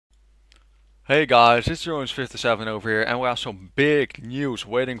Hey guys, it's Jones57 over here, and we have some big news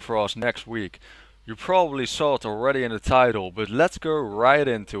waiting for us next week. You probably saw it already in the title, but let's go right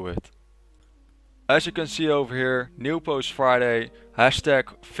into it. As you can see over here, new post Friday,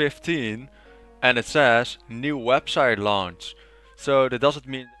 #15, and it says new website launch. So that doesn't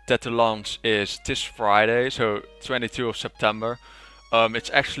mean that the launch is this Friday, so 22 of September. It's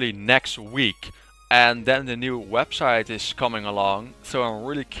actually next week, and then the new website is coming along. So I'm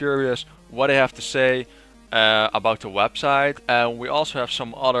really curious what they have to say about the website, and we also have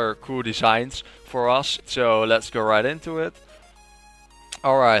some other cool designs for us, so let's go right into it.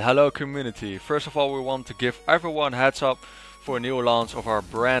 Alright, hello community. First of all, we want to give everyone heads up for a new launch of our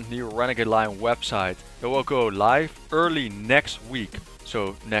brand new Renegade line website. It will go live early next week,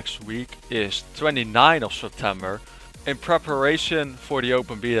 so next week is 29th of September, in preparation for the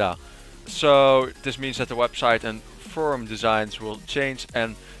open beta. So this means that the website and forum designs will change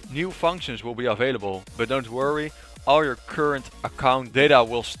and new functions will be available, but don't worry, all your current account data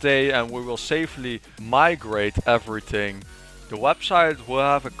will stay and we will safely migrate everything. The website will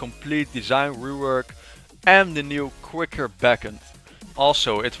have a complete design rework and the new quicker backend.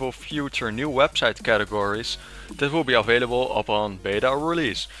 Also, it will feature new website categories that will be available upon beta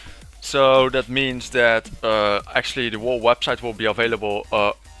release. So that means that actually the whole website will be available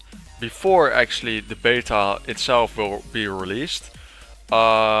before actually the beta itself will be released.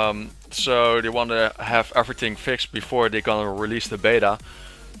 So they want to have everything fixed before they're gonna release the beta.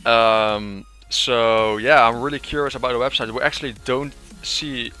 So yeah, I'm really curious about the website. We actually don't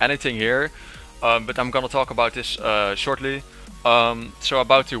see anything here, but I'm gonna talk about this shortly. So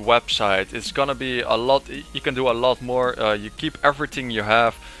about the website, it's gonna be a lot. You can do a lot more. You keep everything you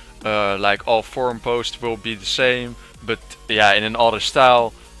have. Like all forum posts will be the same, but yeah, in an other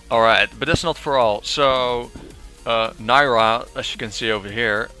style. Alright, but that's not for all. So Naira, as you can see over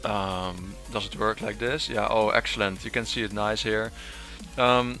here, does it work like this? Yeah, oh excellent, you can see it nice here.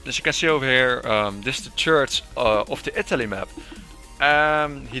 As you can see over here, this is the church of the Italy map.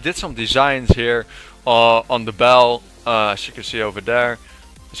 He did some designs here on the bell, as you can see over there.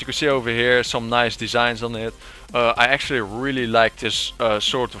 As you can see over here, some nice designs on it. I actually really like this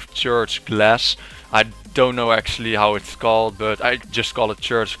sort of church glass. I don't know actually how it's called, but I just call it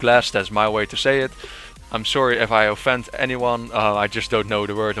church glass. That's my way to say it. I'm sorry if I offend anyone, I just don't know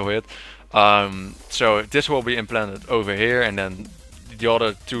the word of it. So this will be implanted over here, and then the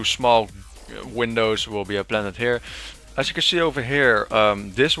other two small windows will be implanted here. As you can see over here,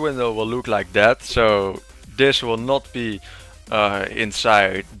 this window will look like that. So this will not be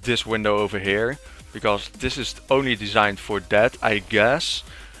inside this window over here, because this is only designed for that, I guess.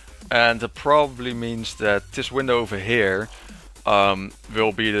 And that probably means that this window over here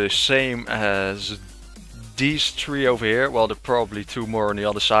will be the same as these three over here. Well, there are probably two more on the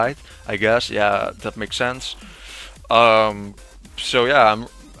other side, I guess. Yeah, that makes sense. So yeah,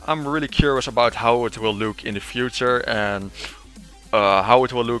 I'm really curious about how it will look in the future, and how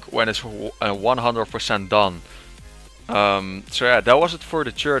it will look when it's 100% done. So yeah, that was it for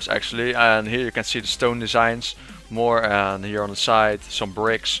the church actually, and here you can see the stone designs more, and here on the side some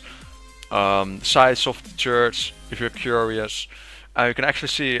bricks. Size of the church, if you're curious. You can actually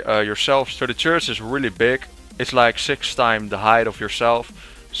see yourself. So the church is really big. It's like 6 times the height of yourself.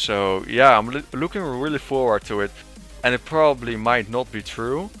 So yeah, I'm looking really forward to it. And it probably might not be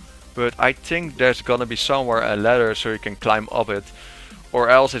true, but I think there's gonna be somewhere a ladder so you can climb up it. Or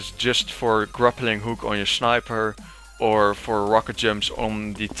else it's just for grappling hook on your sniper, or for rocket jumps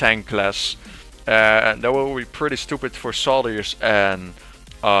on the tank class. And that will be pretty stupid for soldiers and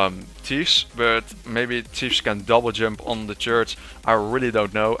thieves, but maybe thieves can double jump on the church. I really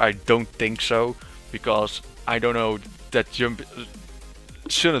don't know. I don't think so, because I don't know, that jump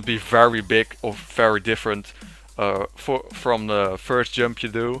shouldn't be very big or very different from the first jump you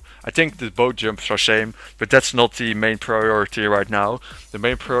do. I think the both jumps are same, but that's not the main priority right now. The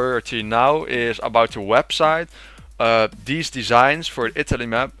main priority now is about the website, these designs for the Italy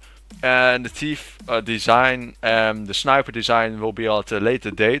map, and the thief design and the sniper design will be at a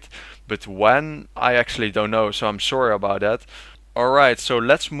later date, but when, I actually don't know, so I'm sorry about that. Alright, so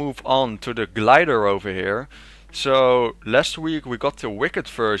let's move on to the glider over here. So last week we got the Wicked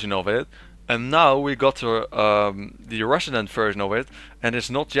version of it, and now we got the Resident version of it, and it's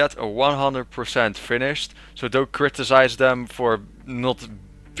not yet a 100% finished, so don't criticize them for not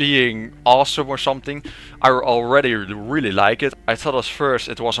being awesome or something. I already really like it. I thought at first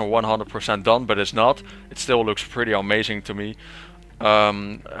it wasn't 100% done, but it's not. It still looks pretty amazing to me.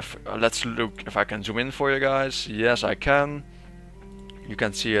 Let's look if I can zoom in for you guys. Yes, I can. You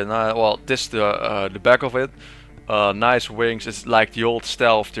can see it now. Well, this is the back of it. nice wings. It's like the old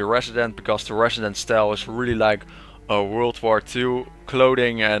style of the Resident, because the Resident style is really like World War II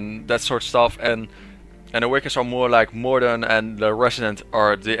clothing and that sort of stuff, and the Wickets are more like modern, and the Resident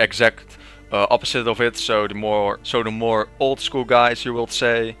are the exact opposite of it. So the more old school guys, you will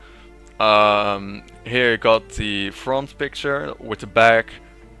say. Here you got the front picture with the back.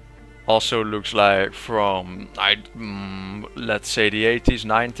 Also looks like from let's say the 80s,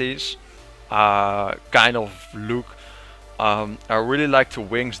 90s kind of look. I really like the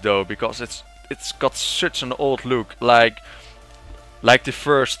wings though, because it's got such an old look, like the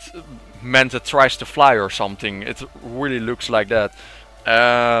first man that tries to fly or something. It really looks like that.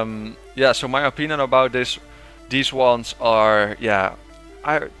 Yeah, so my opinion about these ones are, yeah,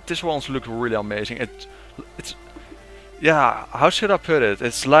 these ones look really amazing. It's yeah, how should I put it?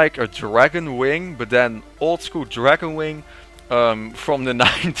 It's like a dragon wing, but then old school dragon wing from the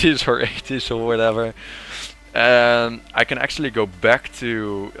 90s or 80s or whatever. And I can actually go back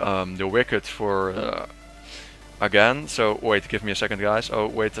to the Wicket for again. So wait, give me a second, guys. Oh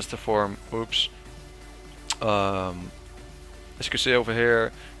wait, that's the form. Oops. As you can see over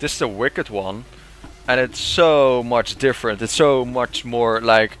here, this is the Wicket one, and it's so much different. It's so much more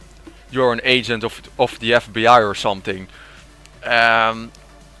like you're an agent of the FBI or something.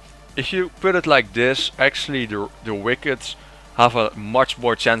 If you put it like this, actually the Wickets have a much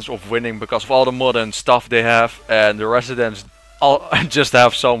more chance of winning because of all the modern stuff they have, and the Residents all just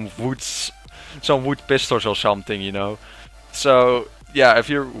have some wood pistols or something, you know. So yeah, if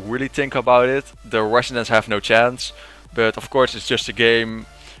you really think about it, the Residents have no chance. But of course, it's just a game,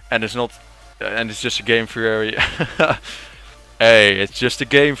 and it's just a game theory. Hey, it's just a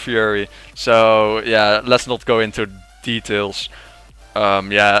game theory. So yeah, let's not go into details.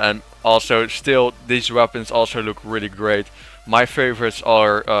 Yeah, and also still these weapons also look really great. My favorites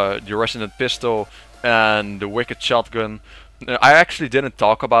are the Resident pistol and the Wicked shotgun. I actually didn't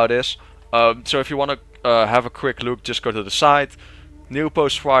talk about this. So if you want to have a quick look, just go to the site. New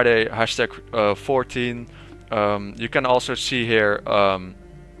post Friday, hashtag 14. You can also see here,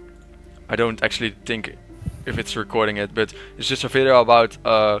 I don't actually think if it's recording it, but it's just a video about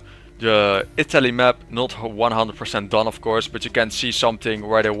the Italy map, not 100% done of course, but you can see something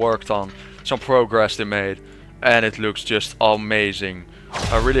where they worked on, some progress they made, and it looks just amazing.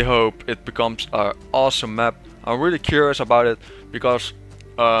 I really hope it becomes an awesome map. I'm really curious about it because,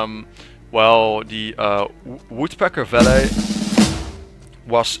 well, the Woodpecker Valley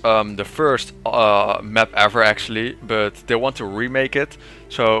was the first map ever actually, but they want to remake it.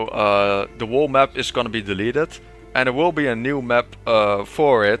 So the wall map is gonna be deleted, and there will be a new map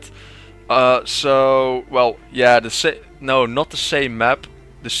for it. So well, yeah, no, not the same map,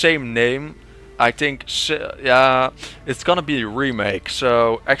 the same name. I think, yeah, it's gonna be a remake.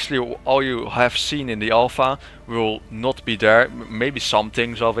 So actually, all you have seen in the alpha will not be there. Maybe some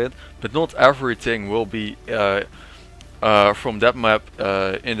things of it, but not everything will be from that map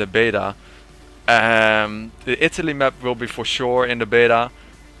in the beta. The Italy map will be for sure in the beta.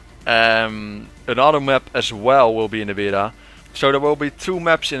 Another map as well will be in the beta. So there will be two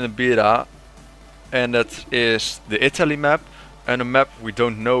maps in the beta, and that is the Italy map and a map we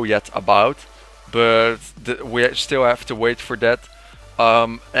don't know yet about, but we still have to wait for that.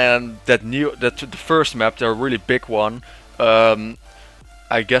 And the first map, the really big one,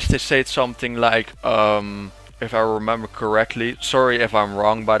 I guess they said something like, if I remember correctly, sorry if I'm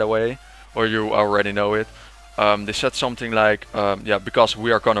wrong by the way, or you already know it. They said something like, yeah, because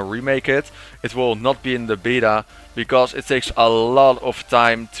we are gonna remake it, it will not be in the beta because it takes a lot of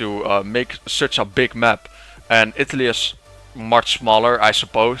time to make such a big map, and Italy is much smaller, I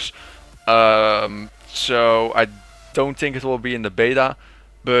suppose. So I don't think it will be in the beta,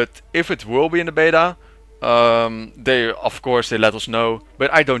 but if it will be in the beta, of course they let us know,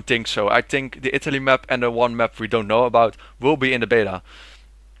 but I don't think so. I think the Italy map and the one map we don't know about will be in the beta.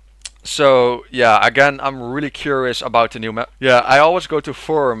 So yeah, again, I'm really curious about the new map. Yeah, I always go to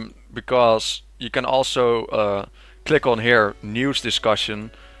forum because you can also click on here, news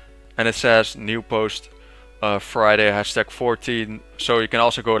discussion, and it says new post Friday, hashtag 14. So you can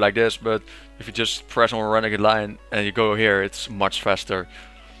also go like this, but if you just press on Renegade line and you go here, it's much faster.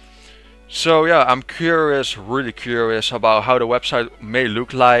 So yeah, I'm curious, really curious about how the website may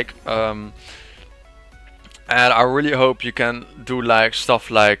look like. And I really hope you can do like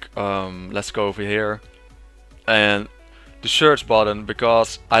stuff like, let's go over here, and the search button,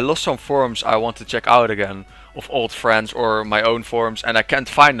 because I lost some forums I want to check out again of old friends or my own forums, and I can't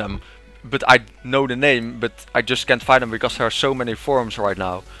find them. But I know the name, but I just can't find them because there are so many forums right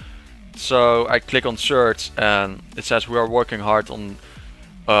now. So I click on search and it says we are working hard on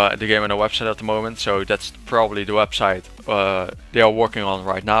the game and the website at the moment, so that's probably the website they are working on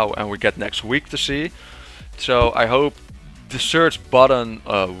right now, and we get next week to see. So I hope the search button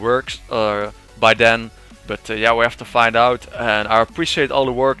works by then, but yeah, we have to find out, and I appreciate all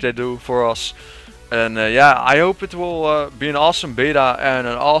the work they do for us. And yeah, I hope it will be an awesome beta and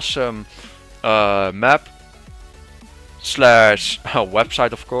an awesome map slash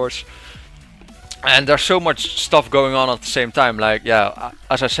website, of course. And there's so much stuff going on at the same time, like, yeah,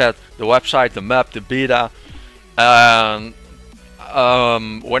 as I said, the website, the map, the beta. And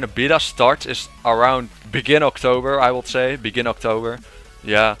when the beta starts is around begin October, I would say, begin October.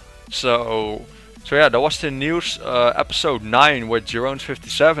 Yeah, so yeah, that was the news, episode 9 with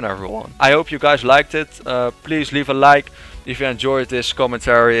Jerome57, everyone. I hope you guys liked it. Please leave a like if you enjoyed this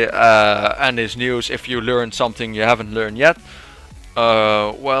commentary and this news, if you learned something you haven't learned yet.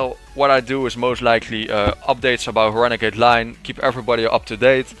 Well, what I do is most likely updates about Renegade Line, keep everybody up to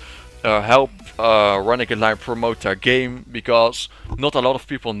date, help Renegade Line promote their game, because not a lot of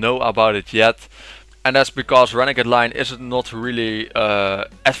people know about it yet. And that's because Renegade Line isn't not really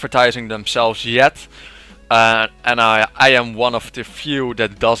advertising themselves yet. And I am one of the few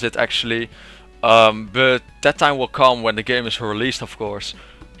that does it actually. But that time will come when the game is released, of course.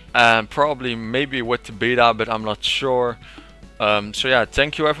 And probably maybe with the beta, but I'm not sure. So yeah,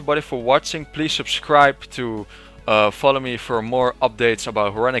 thank you everybody for watching. Please subscribe to follow me for more updates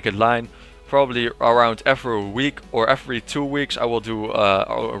about Renegade Line. Probably around every week or every 2 weeks I will do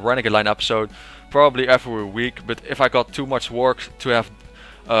a Renegade Line episode. Probably every week, but if I got too much work to have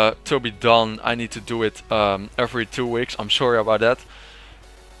to be done, I need to do it every 2 weeks. I'm sorry about that.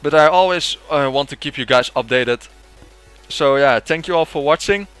 But I always want to keep you guys updated. So yeah, thank you all for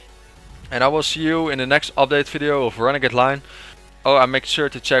watching. And I will see you in the next update video of Renegade Line. Oh, and make sure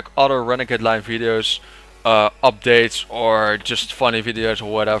to check other Renegade Line videos, updates, or just funny videos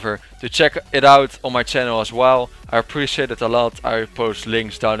or whatever. To check it out on my channel as well. I appreciate it a lot. I post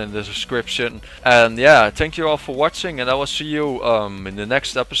links down in the description. And yeah, thank you all for watching, and I will see you in the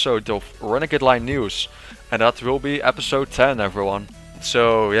next episode of Renegade Line News. And that will be episode 10, everyone.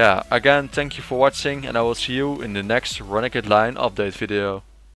 So yeah, again, thank you for watching, and I will see you in the next Renegade Line update video.